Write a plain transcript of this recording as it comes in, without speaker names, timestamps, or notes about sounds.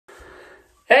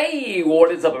Hey,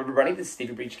 what is up everybody? This is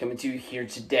Stevie Breach coming to you here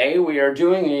today. We are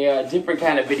doing a different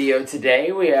kind of video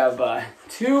today. We have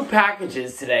two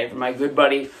packages today from my good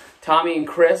buddy Tommy and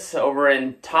Chris over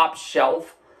in Top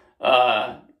Shelf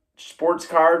Sports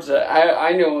Cards.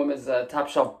 I know him as Top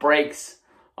Shelf Breaks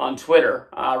on Twitter,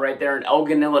 right there in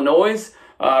Elgin, Illinois.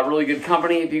 Really good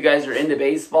company if you guys are into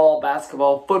baseball,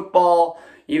 basketball, football,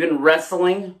 even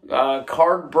wrestling,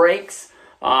 card breaks.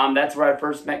 That's where I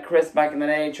first met Chris back in the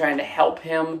day, trying to help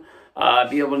him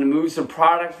be able to move some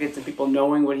product, get some people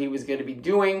knowing what he was going to be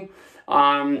doing.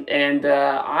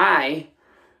 I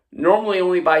normally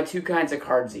only buy two kinds of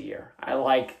cards a year. I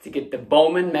like to get the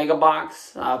Bowman Mega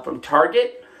Box from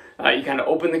Target. You kind of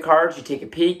open the cards, you take a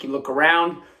peek, you look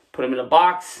around, put them in a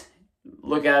box,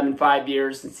 look at them in 5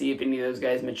 years and see if any of those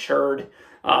guys matured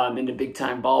into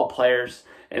big-time ball players.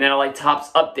 And then I like Topps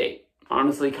Update.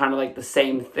 Honestly, kind of like the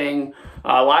same thing.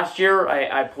 Last year,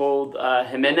 I pulled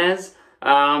Jimenez,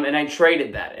 and I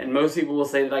traded that. And most people will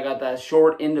say that I got that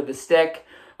short end of the stick.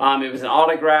 It was an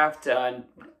autographed,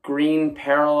 green,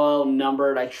 parallel,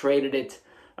 numbered. I traded it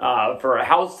for a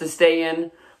house to stay in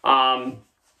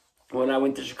when I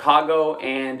went to Chicago,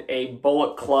 and a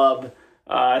Bullet Club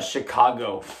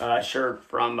Chicago shirt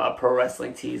from Pro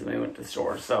Wrestling Tees when we went to the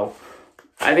store. So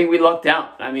I think we lucked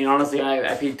out. I mean, honestly,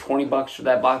 I paid $20 for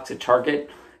that box at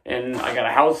Target, and I got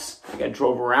a house. I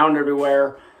drove around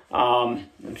everywhere.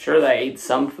 I'm sure that I ate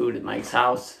some food at Mike's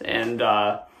house, and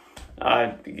got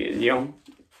a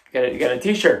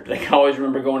T-shirt that I can always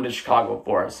remember going to Chicago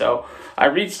for. So I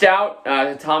reached out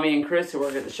to Tommy and Chris, who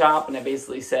work at the shop, and I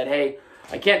basically said, hey,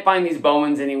 I can't find these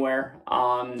Bowmans anywhere,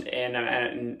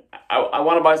 and I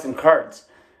want to buy some cards.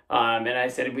 And I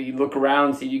said, will you look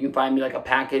around, see if you can find me like a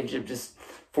package of just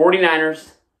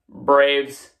 49ers,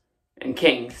 Braves, and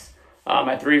Kings,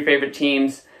 my three favorite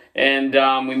teams. And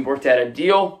we worked out a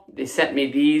deal. They sent me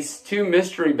these two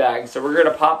mystery bags. So we're going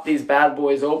to pop these bad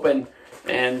boys open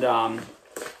and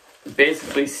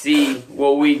basically see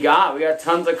what we got. We got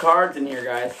tons of cards in here,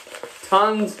 guys.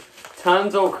 Tons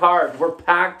of cards. We're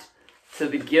packed to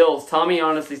the gills. Tommy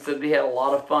honestly said they had a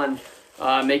lot of fun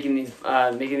making these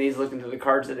looking through the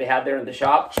cards that they had there in the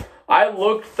shop. I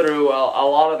looked through a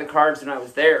lot of the cards when I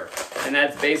was there, and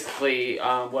that's basically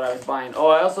what I was buying. Oh,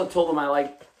 I also told them I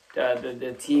like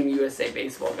the Team USA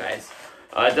baseball guys.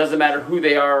 It doesn't matter who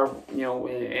they are,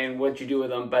 and what you do with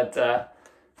them, but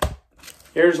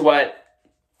here's what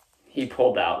he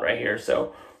pulled out right here.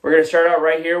 So we're going to start out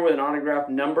right here with an autographed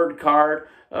numbered card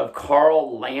of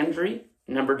Carl Landry,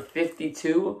 numbered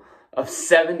 52 of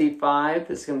 75.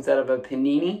 This comes out of a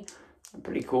Panini. A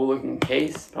pretty cool looking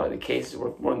case. Probably the case is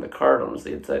worth more than the card,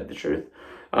 honestly, to tell you the truth.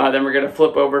 Then we're going to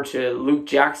flip over to Luke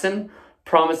Jackson,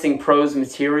 Promising Pros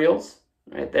Materials,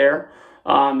 right there.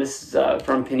 This is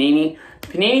from Panini.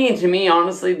 Panini, to me,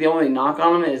 honestly, the only knock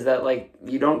on them is that,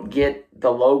 you don't get the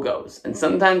logos. And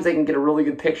sometimes they can get a really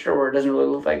good picture where it doesn't really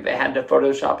look like they had to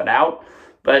Photoshop it out.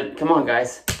 But come on,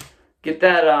 guys. Get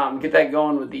that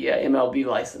going with the MLB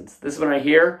license. This one right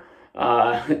here,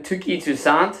 Touki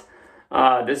Toussaint.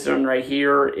 This one right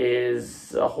here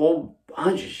is a whole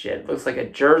bunch of shit. It looks like a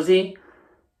jersey.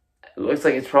 It looks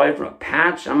like it's probably from a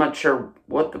patch. I'm not sure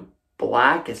what the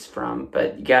black is from,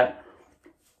 but you got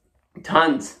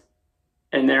tons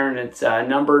in there, and it's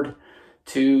numbered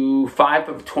to 5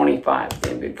 of 25.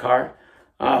 Damn good card.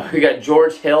 We got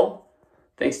George Hill.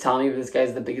 Thanks, Tommy. This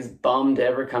guy's the biggest bum to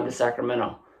ever come to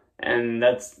Sacramento. And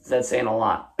that's saying a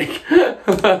lot.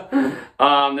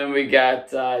 Then we got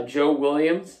Joe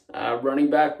Williams, running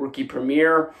back, rookie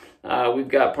premier. We've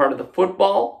got part of the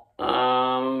football.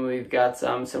 We've got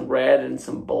some red and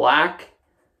some black.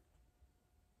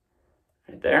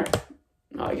 Right there.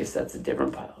 No, I guess that's a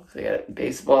different pile. So we got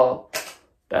baseball,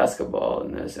 basketball,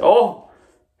 and this. Oh!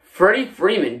 Freddie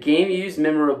Freeman, game-used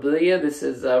memorabilia. This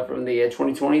is from the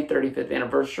 2020 35th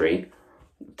anniversary.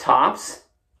 Topps.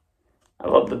 I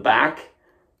love the back.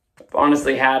 I've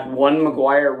honestly had one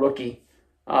McGuire rookie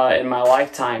in my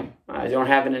lifetime. I don't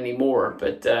have it anymore,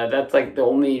 but that's like the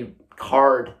only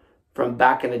card from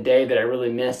back in the day that I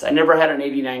really missed. I never had an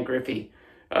 89 Griffey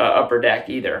upper deck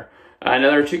either.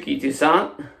 Another Touki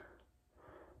Toussaint.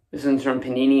 This one's from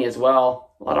Panini as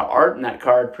well. A lot of art in that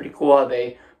card. Pretty cool how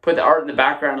they put the art in the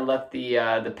background and left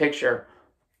the picture.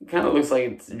 It kind of looks like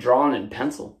it's drawn in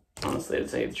pencil, honestly, to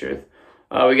tell you the truth.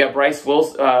 We got Bryce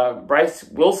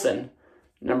Wilson,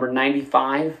 number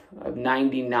 95 of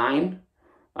 99.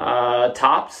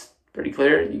 Topps, pretty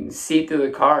clear. You can see through the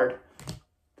card.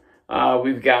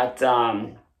 We've got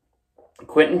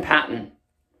Quentin Patton,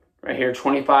 right here,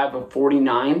 25 of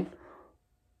 49.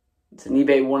 It's an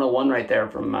eBay 101 right there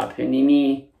from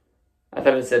Panini. I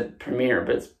thought it said Premier,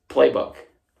 but it's Playbook.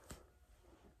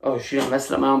 Oh, shoot, I'm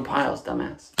messing up my own piles,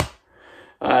 dumbass.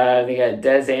 They got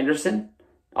Dez Anderson.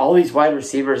 All these wide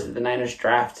receivers that the Niners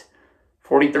draft.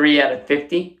 43 out of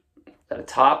 50 out of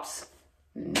tops.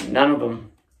 None of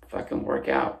them fucking work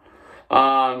out.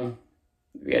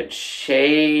 We got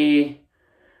Shea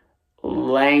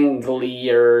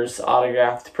Langlier's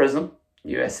autographed Prism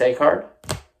USA card.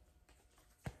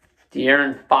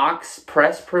 De'Aaron Fox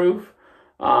press proof.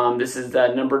 This is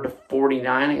the number to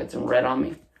 49. I got some red on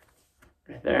me.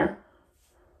 Right there.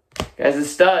 Guy's a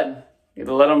stud. You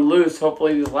gotta let him loose.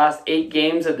 Hopefully these last 8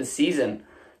 games of the season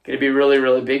gonna be really,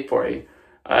 really big for you.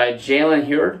 Jalen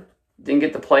Hurd didn't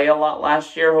get to play a lot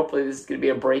last year. Hopefully this is gonna be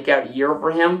a breakout year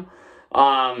for him.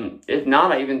 If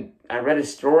not, I read a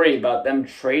story about them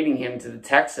trading him to the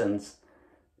Texans.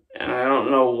 And I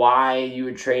don't know why you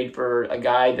would trade for a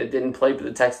guy that didn't play for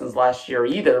the Texans last year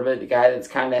either, but a guy that's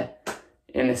kind of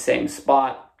in the same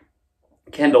spot.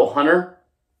 Kendall Hunter.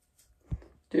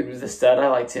 Dude was a stud. I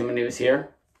liked him when he was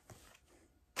here.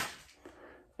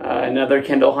 Another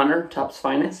Kendall Hunter, Topps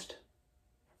Finest.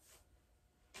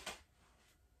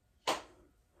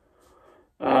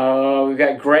 We've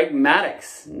got Greg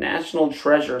Maddux, National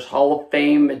Treasures, Hall of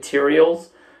Fame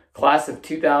materials, class of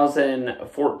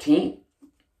 2014.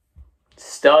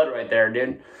 Stud right there,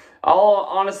 dude. I'll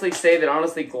honestly say that,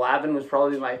 Glavine was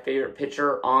probably my favorite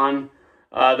pitcher on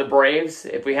the Braves.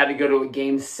 If we had to go to a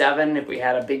game 7, if we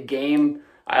had a big game,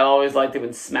 I always liked it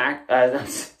when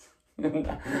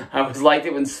I always liked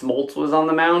it when Smoltz was on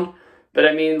the mound. But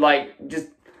I mean, like, just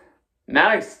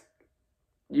Maddux,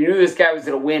 you knew this guy was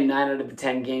going to win 9 out of the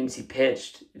 10 games he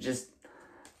pitched.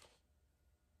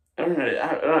 I don't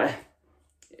know.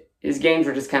 His games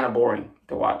were just kind of boring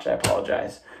to watch. I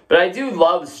apologize. But I do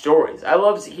love stories. I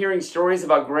love hearing stories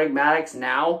about Greg Maddux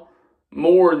now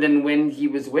more than when he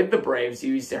was with the Braves.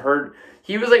 He was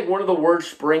like one of the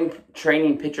worst spring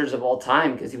training pitchers of all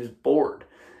time because he was bored.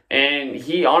 And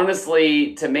he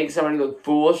honestly, to make somebody look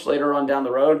foolish later on down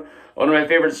the road, one of my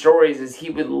favorite stories is he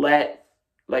would let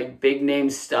like big name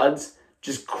studs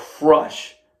just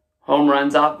crush home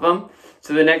runs off of him.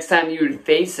 So the next time you would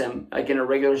face him, like in a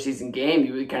regular season game,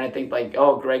 you would kind of think like,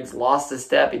 oh, Greg's lost a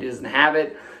step. He doesn't have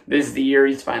it. This is the year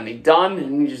he's finally done.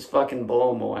 And you just fucking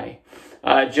blow him away.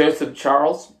 Joseph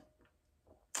Charles,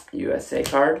 USA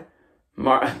card.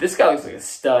 This guy looks like a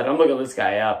stud. I'm looking this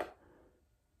guy up.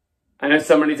 I know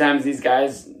so many times these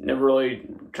guys never really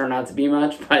turn out to be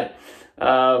much, but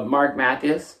Mark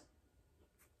Matthews.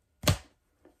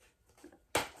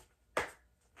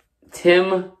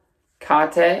 Tim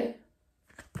Kate.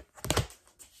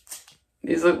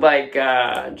 These look like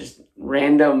just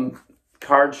random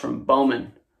cards from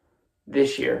Bowman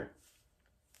this year.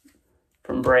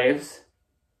 From Braves.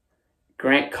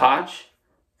 Grant Koch.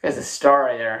 Guy's a star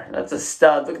right there. That's a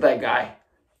stud. Look at that guy.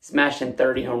 Smashing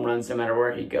 30 home runs no matter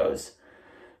where he goes.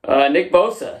 Nick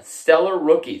Bosa. Stellar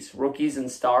rookies. Rookies and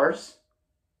stars.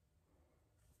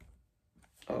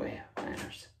 Oh, yeah.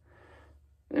 Niners.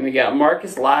 Then we got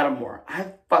Marcus Lattimore.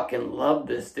 I fucking love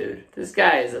this dude. This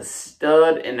guy is a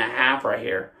stud and a half right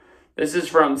here. This is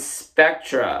from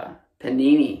Spectra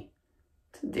Panini.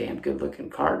 It's a damn good looking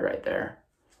card right there.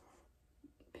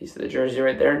 Piece of the jersey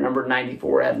right there. Number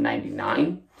 94 out of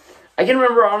 99. I can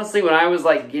remember, honestly, when I was,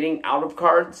 like, getting out of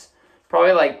cards,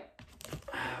 probably, like,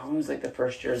 when was, like, the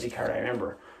first jersey card I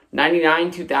remember?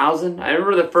 99, 2000. I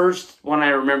remember the first one I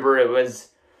remember, it was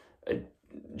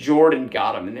Jordan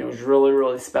got him, and it was really,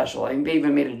 really special. I think they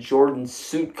even made a Jordan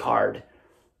suit card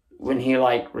when he,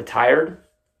 like, retired.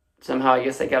 Somehow, I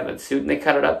guess they got that suit, and they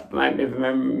cut it up, if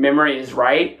my memory is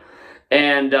right.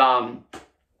 And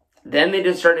then they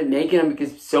just started making them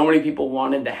because so many people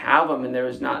wanted to have them, and there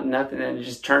was nothing, and it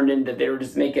just turned into they were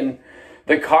just making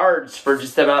the cards for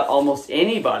just about almost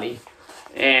anybody.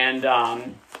 And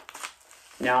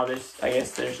now I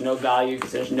guess there's no value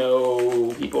because there's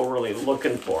no people really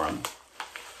looking for them.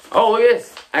 Oh, look at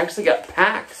this. I actually got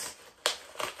packs.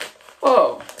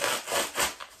 Whoa.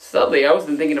 Suddenly, I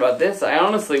wasn't thinking about this. I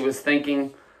honestly was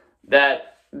thinking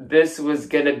that this was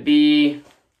going to be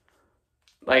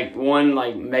like one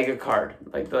like mega card.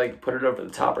 Like put it over the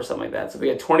top or something like that. So we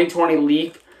got 2020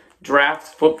 Leaf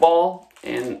Draft Football.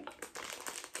 And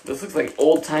this looks like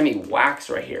old-timey wax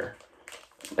right here.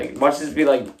 Like, watch this be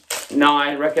like, no,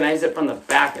 I recognize it from the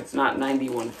back. It's not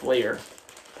 91 Fleer.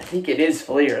 I think it is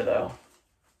Fleer, though.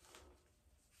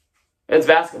 It's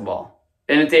basketball.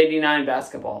 And it's 89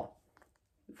 basketball.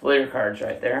 Fleer cards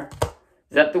right there.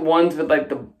 Is that the ones with, like,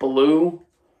 the blue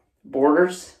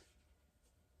borders?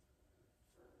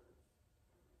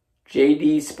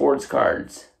 JD Sports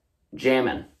Cards.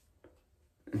 Jammin'.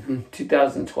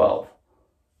 2012.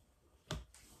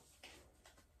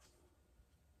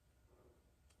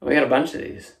 We got a bunch of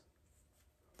these.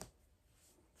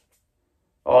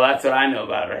 Oh, that's what I know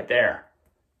about it right there.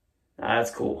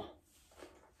 That's cool.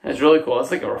 That's really cool.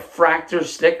 It's like a refractor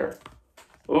sticker.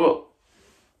 Ooh.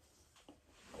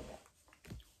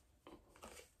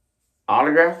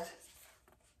 Autographed.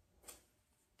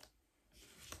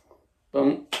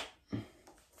 Boom.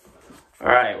 All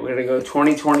right, we're going to go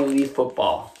 2020 Leaf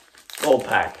Football. Gold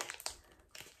pack.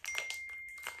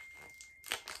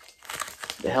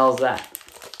 The hell's that?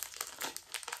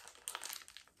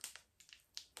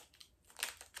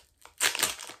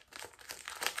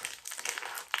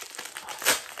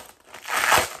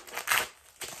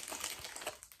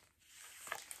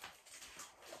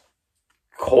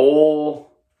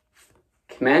 Cole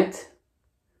Kmet,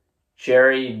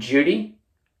 Jerry Jeudy,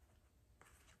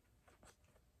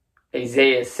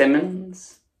 Isaiah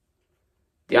Simmons,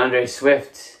 DeAndre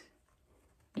Swift,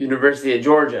 University of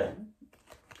Georgia.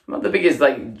 I'm not the biggest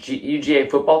UGA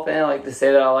football fan. I like to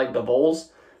say that I like the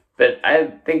Bulls, but I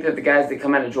think that the guys that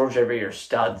come out of Georgia every year are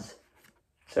studs.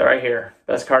 So right here,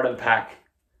 best card of the pack.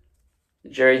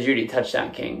 Jerry Jeudy,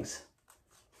 Touchdown Kings.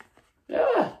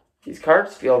 Yeah, these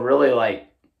cards feel really like,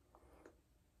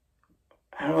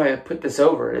 how do I put this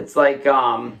over? It's like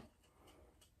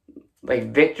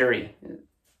Victory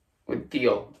would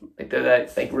feel like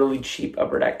that like really cheap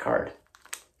upper deck card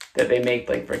that they make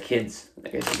like for kids, I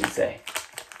guess you could say.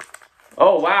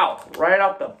 Oh wow, right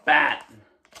off the bat.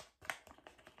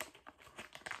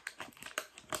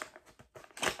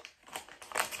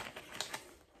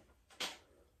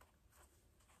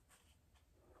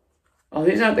 Oh,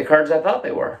 these aren't the cards I thought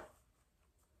they were.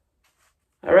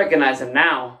 I recognize them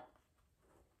now.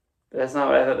 But that's not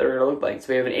what I thought they were going to look like.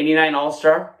 So we have an 89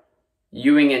 All-Star,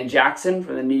 Ewing and Jackson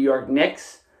from the New York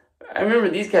Knicks. I remember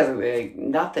these guys like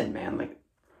nothing, man. Like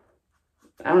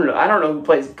I don't know who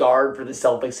plays guard for the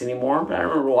Celtics anymore, but I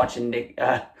remember watching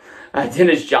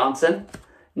Dennis Johnson,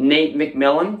 Nate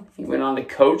McMillan. He went on to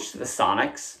coach the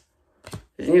Sonics.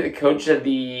 Isn't he the coach of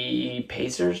the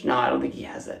Pacers? No, I don't think he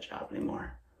has that job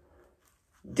anymore.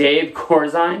 Dave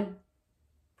Corzine,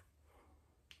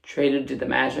 traded to the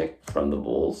Magic from the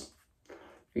Bulls.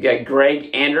 We got Greg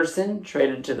Anderson,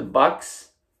 traded to the Bucks.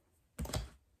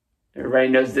 Everybody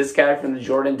knows this guy from the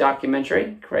Jordan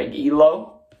documentary, Craig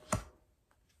Elo.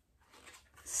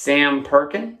 Sam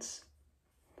Perkins.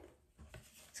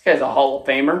 This guy's a Hall of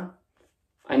Famer.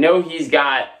 I know he's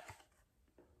got,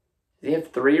 does he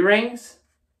have 3 rings?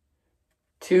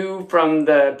 2 from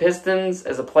the Pistons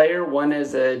as a player, 1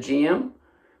 as a GM.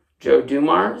 Joe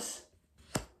Dumars.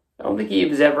 I don't think he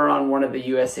was ever on one of the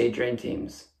USA Dream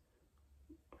Teams.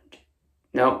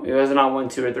 No, he wasn't on 1,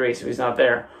 2, or 3, so he's not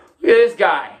there. Look at this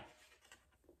guy.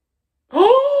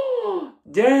 Oh,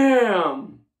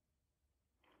 damn.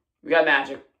 We got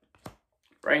Magic.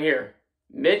 Right here.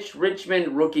 Mitch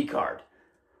Richmond rookie card.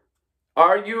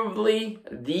 Arguably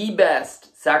the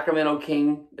best Sacramento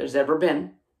King there's ever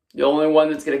been. The only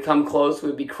one that's going to come close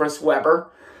would be Chris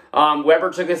Webber.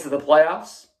 Webber took us to the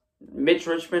playoffs. Mitch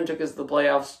Richmond took us to the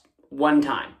playoffs 1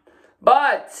 time.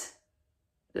 But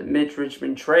the Mitch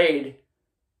Richmond trade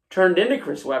turned into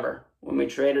Chris Webber when we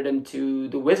traded him to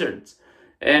the Wizards.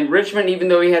 And Richmond, even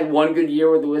though he had 1 good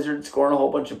year with the Wizards scoring a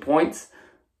whole bunch of points,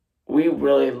 we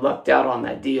really lucked out on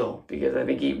that deal because I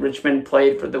think Richmond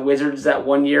played for the Wizards that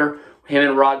 1 year. Him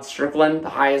and Rod Strickland, the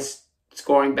highest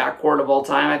scoring backcourt of all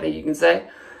time, I think you can say.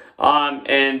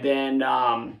 And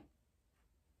then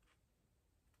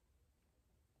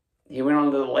he went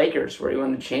on to the Lakers where he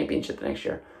won the championship the next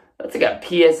year. That's like a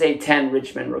PSA 10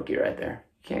 Richmond rookie right there.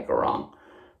 Can't go wrong.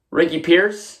 Ricky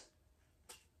Pierce.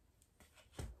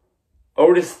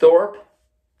 Otis Thorpe.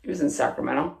 He was in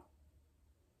Sacramento.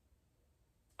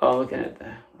 Oh, looking at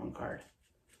the wrong card.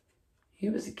 He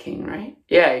was a King, right?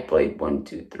 Yeah, he played 1,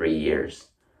 2, 3 years.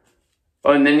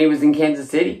 Oh, and then he was in Kansas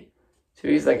City. So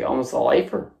he's like almost a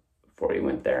lifer before he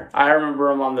went there. I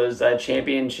remember him on those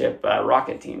championship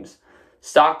Rocket teams.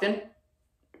 Stockton,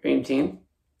 Dream Team.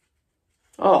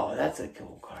 Oh, that's a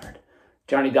cool card.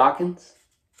 Johnny Dawkins.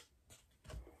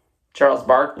 Charles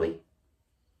Barkley.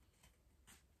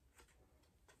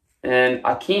 And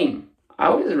Akeem. I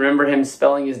always remember him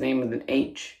spelling his name with an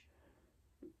H.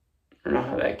 I don't know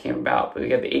how that came about, but we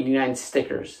got the 89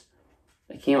 stickers.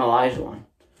 Akeem Olajuwon.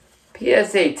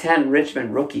 PSA 10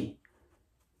 Richmond rookie.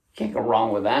 Can't go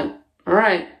wrong with that. All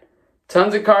right.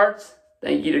 Tons of cards.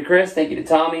 Thank you to Chris. Thank you to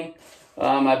Tommy.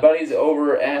 My buddies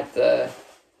over at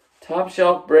Top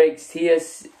Shelf Breaks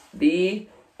TSB,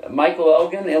 Michael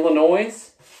Elgin,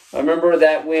 Illinois. I remember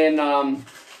that when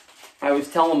I was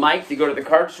telling Mike to go to the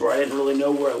card store, I didn't really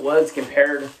know where it was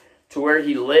compared to where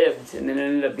he lived. And then it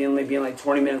ended up being like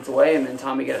 20 minutes away, and then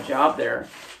Tommy got a job there.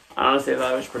 I honestly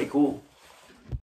thought it was pretty cool.